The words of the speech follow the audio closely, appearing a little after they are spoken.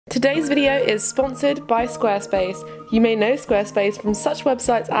Today's video is sponsored by Squarespace. You may know Squarespace from such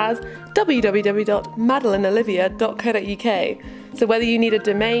websites as www.madeleineolivia.co.uk. So whether you need a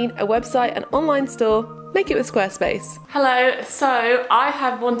domain, a website, an online store, make it with Squarespace. Hello, so I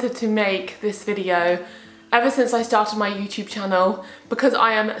have wanted to make this video ever since I started my YouTube channel because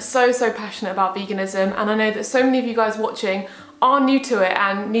I am so passionate about veganism, and I know that so many of you guys watching are new to it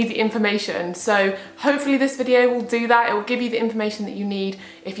and need the information. So hopefully this video will do that. It will give you the information that you need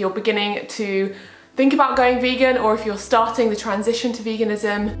if you're beginning to think about going vegan or if you're starting the transition to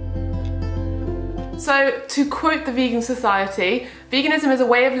veganism. So to quote the Vegan Society, veganism is a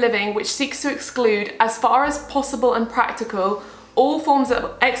way of living which seeks to exclude, as far as possible and practical, all forms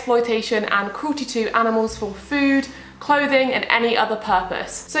of exploitation and cruelty to animals for food, clothing and any other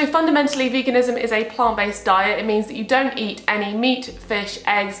purpose. So fundamentally, veganism is a plant-based diet. It means that you don't eat any meat, fish,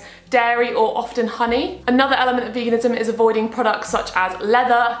 eggs, dairy or often honey. Another element of veganism is avoiding products such as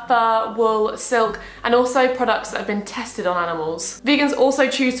leather, fur, wool, silk, and also products that have been tested on animals. Vegans also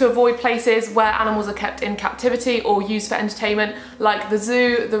choose to avoid places where animals are kept in captivity or used for entertainment, like the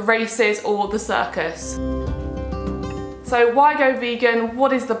zoo, the races or the circus. So why go vegan?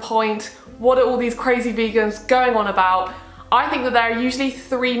 What is the point? What are all these crazy vegans going on about? I think that there are usually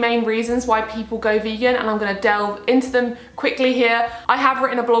three main reasons why people go vegan, and I'm going to delve into them quickly here. I have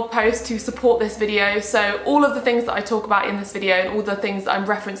written a blog post to support this video, so all of the things that I talk about in this video and all the things that I'm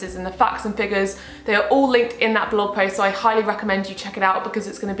references in the facts and figures, they are all linked in that blog post, so I highly recommend you check it out because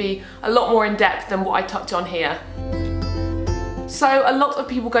it's going to be a lot more in depth than what I touch on here. So a lot of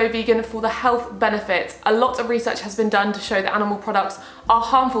people go vegan for the health benefits. A lot of research has been done to show that animal products are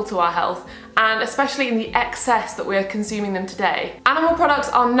harmful to our health, and especially in the excess that we are consuming them today. Animal products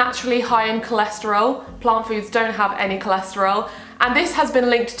are naturally high in cholesterol. Plant foods don't have any cholesterol, and this has been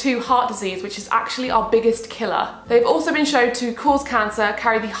linked to heart disease, which is actually our biggest killer. They've also been shown to cause cancer,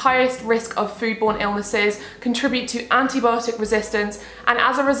 carry the highest risk of foodborne illnesses, contribute to antibiotic resistance, and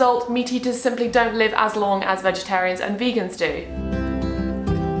as a result, meat eaters simply don't live as long as vegetarians and vegans do.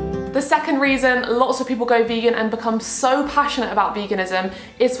 The second reason lots of people go vegan and become so passionate about veganism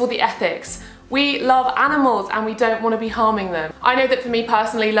is for the ethics. We love animals and we don't want to be harming them. I know that for me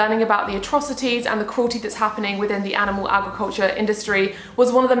personally, learning about the atrocities and the cruelty that's happening within the animal agriculture industry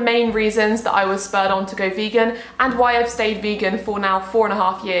was one of the main reasons that I was spurred on to go vegan, and why I've stayed vegan for now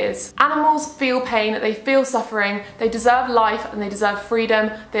 4.5 years. Animals feel pain, they feel suffering, they deserve life and they deserve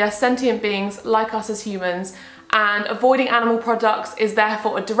freedom. They are sentient beings like us as humans. And avoiding animal products is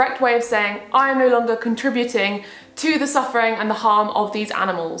therefore a direct way of saying I am no longer contributing to the suffering and the harm of these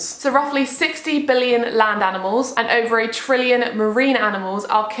animals. So roughly 60 billion land animals and over 1 trillion marine animals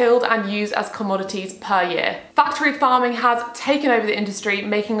are killed and used as commodities per year. Factory farming has taken over the industry,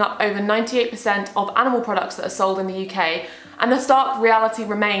 making up over 98% of animal products that are sold in the UK. And the stark reality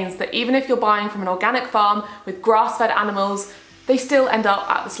remains that even if you're buying from an organic farm with grass-fed animals, they still end up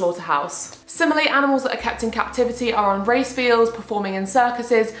at the slaughterhouse. Similarly, animals that are kept in captivity are on race fields, performing in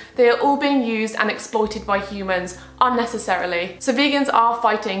circuses. They are all being used and exploited by humans unnecessarily. So vegans are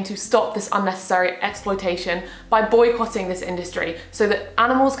fighting to stop this unnecessary exploitation by boycotting this industry so that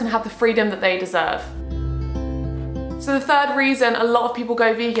animals can have the freedom that they deserve. So the third reason a lot of people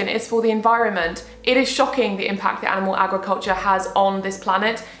go vegan is for the environment. It is shocking the impact that animal agriculture has on this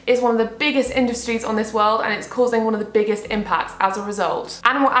planet. It's one of the biggest industries on this world, and it's causing one of the biggest impacts as a result.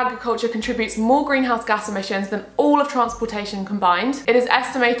 Animal agriculture contributes more greenhouse gas emissions than all of transportation combined. It is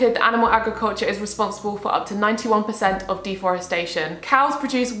estimated that animal agriculture is responsible for up to 91% of deforestation. Cows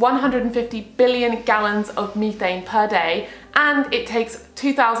produce 150 billion gallons of methane per day, and it takes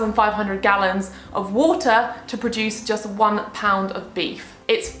 2,500 gallons of water to produce just 1 pound of beef.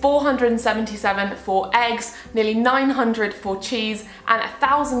 It's 477 for eggs, nearly 900 for cheese, and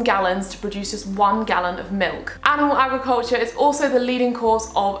 1,000 gallons to produce just 1 gallon of milk. Animal agriculture is also the leading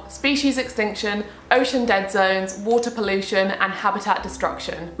cause of species extinction, ocean dead zones, water pollution, and habitat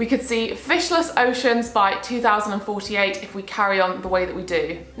destruction. We could see fishless oceans by 2048 if we carry on the way that we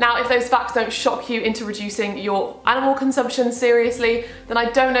do. Now, if those facts don't shock you into reducing your animal consumption seriously, then I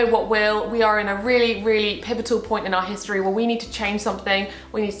don't know what will. We are in a really pivotal point in our history where we need to change something,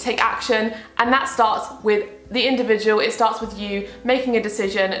 we need to take action, and that starts with the individual. It starts with you making a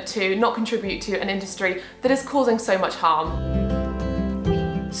decision to not contribute to an industry that is causing so much harm.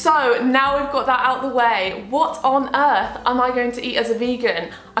 So now we've got that out of the way, what on earth am I going to eat as a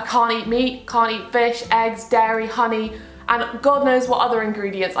vegan? I can't eat meat, can't eat fish, eggs, dairy, honey, and God knows what other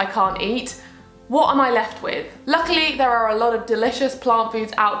ingredients I can't eat. What am I left with? Luckily, there are a lot of delicious plant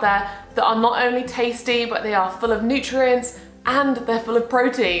foods out there that are not only tasty, but they are full of nutrients and they're full of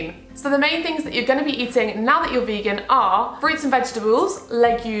protein. So the main things that you're going to be eating now that you're vegan are fruits and vegetables,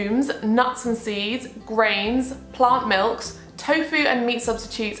 legumes, nuts and seeds, grains, plant milks, tofu and meat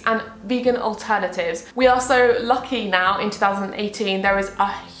substitutes, and vegan alternatives. We are so lucky now in 2018, there is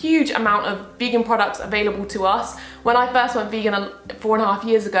a huge amount of vegan products available to us. When I first went vegan 4.5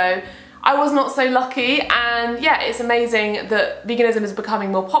 years ago, I was not so lucky, and yeah, it's amazing that veganism is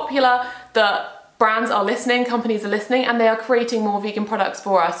becoming more popular, that brands are listening, companies are listening, and they are creating more vegan products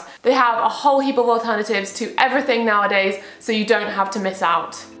for us. They have a whole heap of alternatives to everything nowadays, so you don't have to miss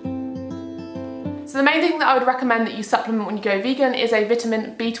out. So the main thing that I would recommend that you supplement when you go vegan is a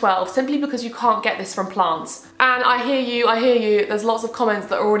vitamin B12, simply because you can't get this from plants. And I hear you, there's lots of comments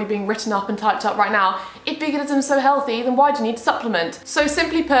that are already being written up and typed up right now. If veganism is so healthy, then why do you need to supplement? So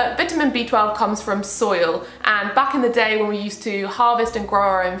simply put, vitamin B12 comes from soil, and back in the day when we used to harvest and grow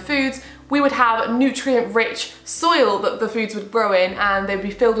our own foods, we would have nutrient-rich soil that the foods would grow in, and they'd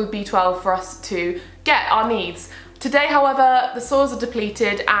be filled with B12 for us to get our needs. Today, however, the soils are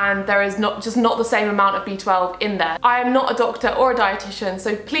depleted and there is just not the same amount of B12 in there. I am not a doctor or a dietitian,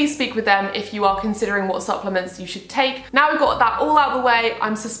 so please speak with them if you are considering what supplements you should take. Now we've got that all out of the way,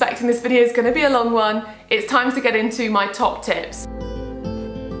 I'm suspecting this video is going to be a long one. It's time to get into my top tips.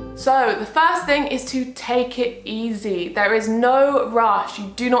 So the first thing is to take it easy. There is no rush.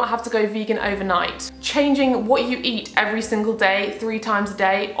 You do not have to go vegan overnight. Changing what you eat every single day, 3 times a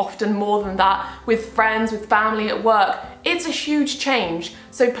day, often more than that, with friends, with family, at work, it's a huge change.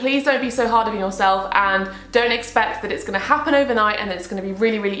 So please don't be so hard on yourself, and don't expect that it's going to happen overnight and it's going to be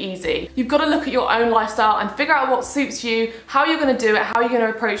really, really easy. You've got to look at your own lifestyle and figure out what suits you, how you're going to do it, how you're going to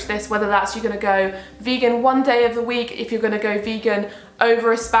approach this, whether that's you're going to go vegan one day of the week, if you're going to go vegan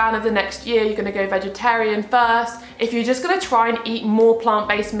over a span of the next year, you're going to go vegetarian first, if you're just going to try and eat more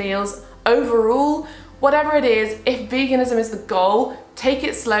plant-based meals overall, whatever it is, if veganism is the goal, take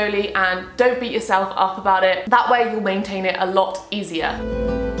it slowly and don't beat yourself up about it. That way you'll maintain it a lot easier.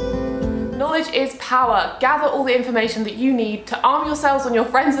 Knowledge is power. Gather all the information that you need to arm yourselves when your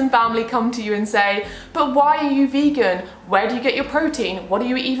friends and family come to you and say, but why are you vegan? Where do you get your protein? What do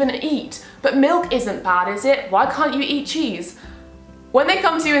you even eat? But milk isn't bad, is it? Why can't you eat cheese? When they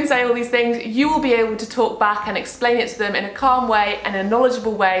come to you and say all these things, you will be able to talk back and explain it to them in a calm way and a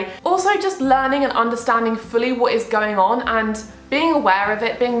knowledgeable way. Also, just learning and understanding fully what is going on and being aware of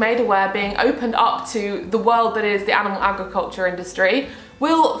it, being made aware, being opened up to the world that is the animal agriculture industry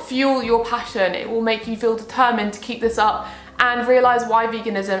will fuel your passion. It will make you feel determined to keep this up and realise why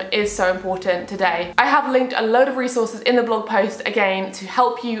veganism is so important today. I have linked a load of resources in the blog post again to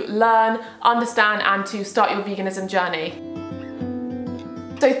help you learn, understand, and to start your veganism journey.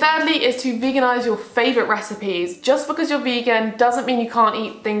 So thirdly is to veganise your favourite recipes. Just because you're vegan doesn't mean you can't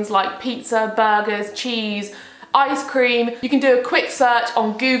eat things like pizza, burgers, cheese, ice cream. You can do a quick search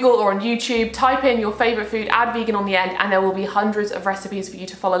on Google or on YouTube, type in your favourite food, add vegan on the end, and there will be hundreds of recipes for you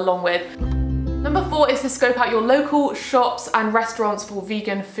to follow along with. Number 4 is to scope out your local shops and restaurants for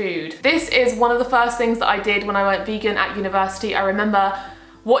vegan food. This is one of the first things that I did when I went vegan at university. I remember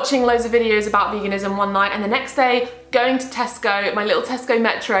watching loads of videos about veganism one night, and the next day going to Tesco, my little Tesco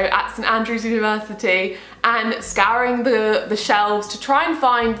Metro at St Andrews University, and scouring the shelves to try and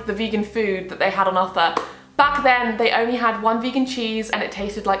find the vegan food that they had on offer. Back then, they only had one vegan cheese and it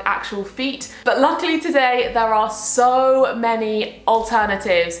tasted like actual feet. But luckily today, there are so many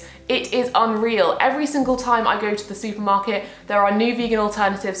alternatives. It is unreal. Every single time I go to the supermarket, there are new vegan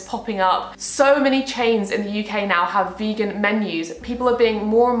alternatives popping up. So many chains in the UK now have vegan menus. People are being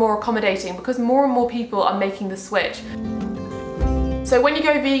more and more accommodating because more and more people are making the switch. So when you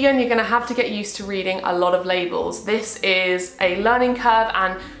go vegan, you're gonna have to get used to reading a lot of labels. This is a learning curve,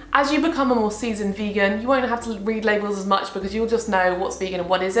 and as you become a more seasoned vegan, you won't have to read labels as much because you'll just know what's vegan and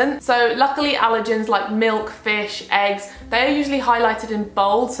what isn't. So luckily allergens like milk, fish, eggs, they are usually highlighted in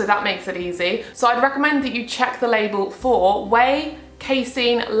bold, so that makes it easy. So I'd recommend that you check the label for whey,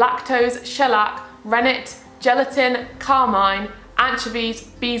 casein, lactose, shellac, rennet, gelatin, carmine, anchovies,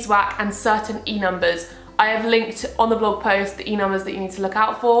 beeswax, and certain E-numbers. I have linked on the blog post the E-numbers that you need to look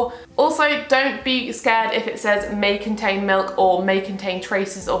out for. Also, don't be scared if it says may contain milk or may contain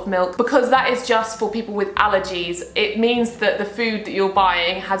traces of milk, because that is just for people with allergies. It means that the food that you're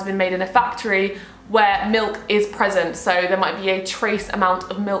buying has been made in a factory where milk is present, so there might be a trace amount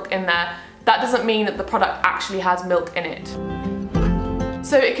of milk in there. That doesn't mean that the product actually has milk in it.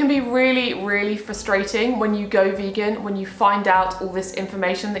 So it can be really, really frustrating when you go vegan, when you find out all this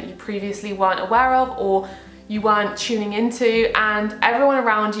information that you previously weren't aware of, or you weren't tuning into, and everyone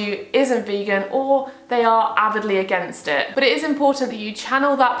around you isn't vegan or they are avidly against it. But it is important that you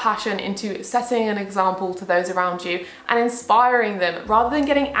channel that passion into setting an example to those around you and inspiring them rather than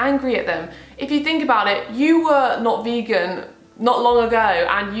getting angry at them. If you think about it, you were not vegan not long ago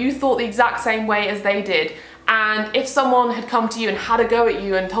and you thought the exact same way as they did. And if someone had come to you and had a go at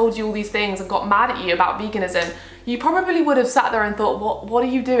you and told you all these things and got mad at you about veganism, you probably would have sat there and thought, what are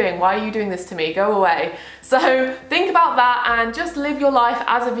you doing? Why are you doing this to me? Go away. So think about that and just live your life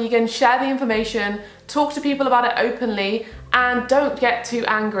as a vegan, share the information, talk to people about it openly, and don't get too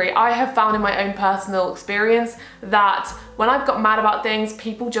angry. I have found in my own personal experience that when I've got mad about things,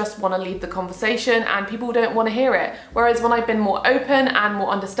 people just want to leave the conversation and people don't want to hear it. Whereas when I've been more open and more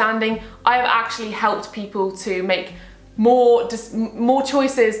understanding, I have actually helped people to make more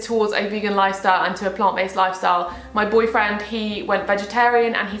choices towards a vegan lifestyle and to a plant-based lifestyle. My boyfriend, he went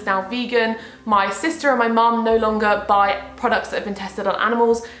vegetarian and he's now vegan. My sister and my mum no longer buy products that have been tested on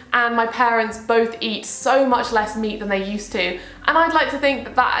animals, and my parents both eat so much less meat than they used to. And I'd like to think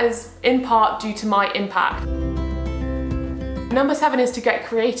that that is in part due to my impact. Number 7 is to get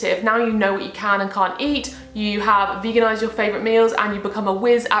creative. Now you know what you can and can't eat, you have veganized your favorite meals and you become a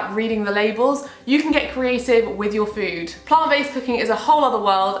whiz at reading the labels, you can get creative with your food. Plant-based cooking is a whole other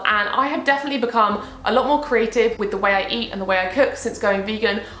world, and I have definitely become a lot more creative with the way I eat and the way I cook since going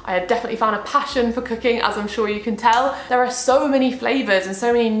vegan. I have definitely found a passion for cooking, as I'm sure you can tell. There are so many flavors and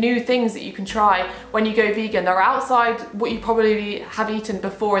so many new things that you can try when you go vegan. They're outside what you probably have eaten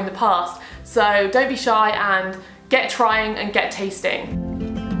before in the past. So don't be shy and get trying and get tasting.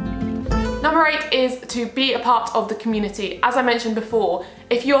 Number 8 is to be a part of the community. As I mentioned before,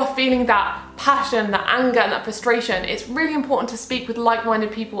 if you're feeling that passion, that anger and that frustration, it's really important to speak with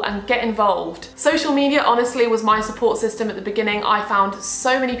like-minded people and get involved. Social media honestly was my support system at the beginning. I found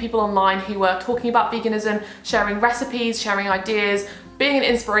so many people online who were talking about veganism, sharing recipes, sharing ideas, being an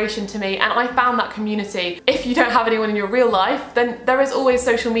inspiration to me, and I found that community. If you don't have anyone in your real life, then there is always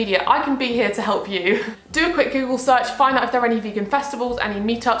social media. I can be here to help you. Do a quick Google search, find out if there are any vegan festivals, any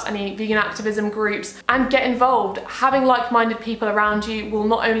meetups, any vegan activism groups, and get involved. Having like-minded people around you will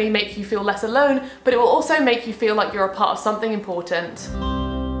not only make you feel less alone, but it will also make you feel like you're a part of something important.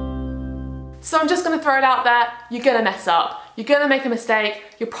 So I'm just gonna throw it out there, you're gonna mess up. You're gonna make a mistake,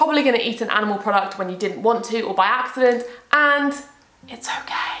 you're probably gonna eat an animal product when you didn't want to or by accident, and it's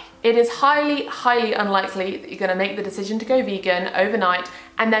okay. It is highly, highly unlikely that you're gonna make the decision to go vegan overnight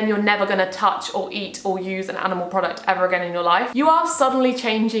and then you're never gonna touch or eat or use an animal product ever again in your life. You are suddenly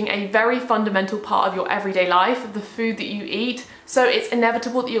changing a very fundamental part of your everyday life, the food that you eat. So it's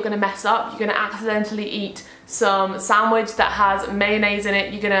inevitable that you're gonna mess up. You're gonna accidentally eat some sandwich that has mayonnaise in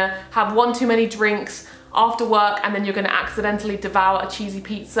it. You're gonna have one too many drinks after work, and then you're gonna accidentally devour a cheesy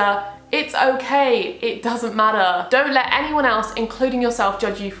pizza. It's okay, it doesn't matter. Don't let anyone else, including yourself,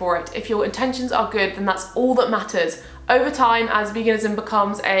 judge you for it. If your intentions are good, then that's all that matters. Over time, as veganism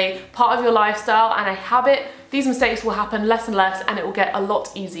becomes a part of your lifestyle and a habit, these mistakes will happen less and less, and it will get a lot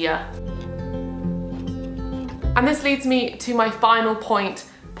easier. And this leads me to my final point.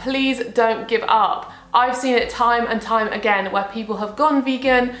 Please don't give up. I've seen it time and time again where people have gone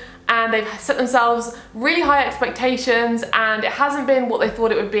vegan and they've set themselves really high expectations and it hasn't been what they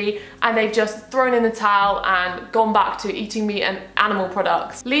thought it would be, and they've just thrown in the towel and gone back to eating meat and animal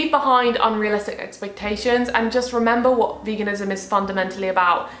products. Leave behind unrealistic expectations and just remember what veganism is fundamentally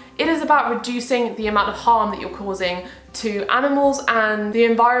about. It is about reducing the amount of harm that you're causing to animals and the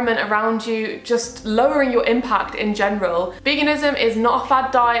environment around you, just lowering your impact in general. Veganism is not a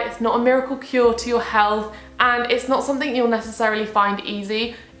fad diet, it's not a miracle cure to your health, and it's not something you'll necessarily find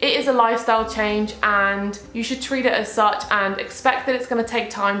easy. It is a lifestyle change and you should treat it as such and expect that it's going to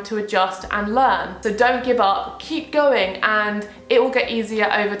take time to adjust and learn. So don't give up, keep going, and it will get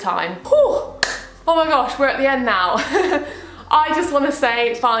easier over time. Whew. Oh my gosh, we're at the end now. I just want to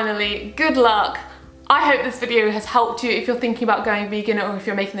say finally, good luck. I hope this video has helped you if you're thinking about going vegan or if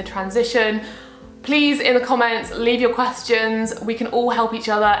you're making the transition. Please, in the comments, leave your questions. We can all help each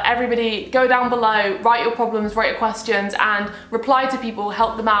other. Everybody, go down below, write your problems, write your questions, and reply to people,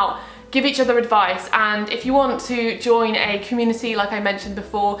 help them out, give each other advice. And if you want to join a community, like I mentioned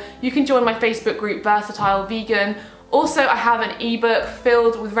before, you can join my Facebook group, Versatile Vegan. Also, I have an ebook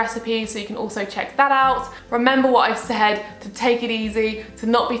filled with recipes, so you can also check that out. Remember what I've said, to take it easy, to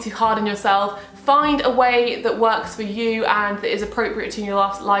not be too hard on yourself. Find a way that works for you and that is appropriate to your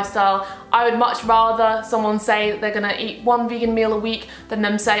lifestyle. I would much rather someone say that they're gonna eat one vegan meal a week than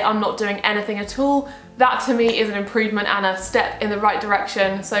them say I'm not doing anything at all. That to me is an improvement and a step in the right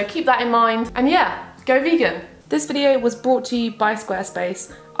direction. So keep that in mind. And yeah, go vegan. This video was brought to you by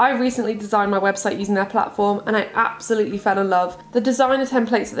Squarespace. I recently designed my website using their platform and I absolutely fell in love. The designer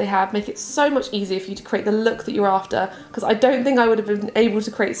templates that they have make it so much easier for you to create the look that you're after, because I don't think I would have been able to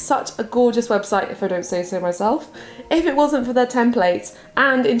create such a gorgeous website, if I don't say so myself, if it wasn't for their templates.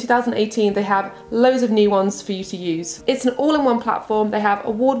 And in 2018 they have loads of new ones for you to use. It's an all-in-one platform. They have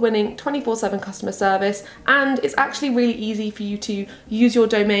award-winning 24/7 customer service, and it's actually really easy for you to use your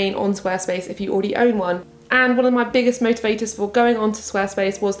domain on Squarespace if you already own one. And one of my biggest motivators for going on to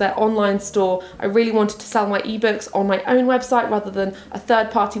Squarespace was their online store. I really wanted to sell my ebooks on my own website rather than a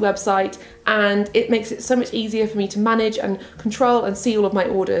third-party website, and it makes it so much easier for me to manage and control and see all of my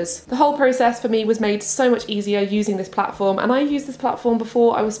orders. The whole process for me was made so much easier using this platform, and I used this platform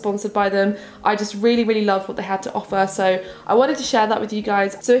before I was sponsored by them. I just really loved what they had to offer, so I wanted to share that with you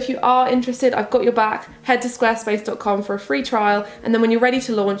guys. So if you are interested, I've got your back. Head to squarespace.com for a free trial, and then when you're ready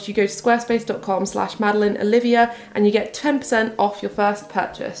to launch, you go to squarespace.com/Madeleine Olivia and you get 10% off your first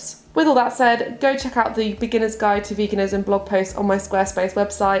purchase. With all that said, go check out the Beginner's Guide to Veganism blog post on my Squarespace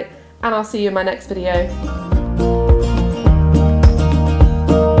website, and I'll see you in my next video.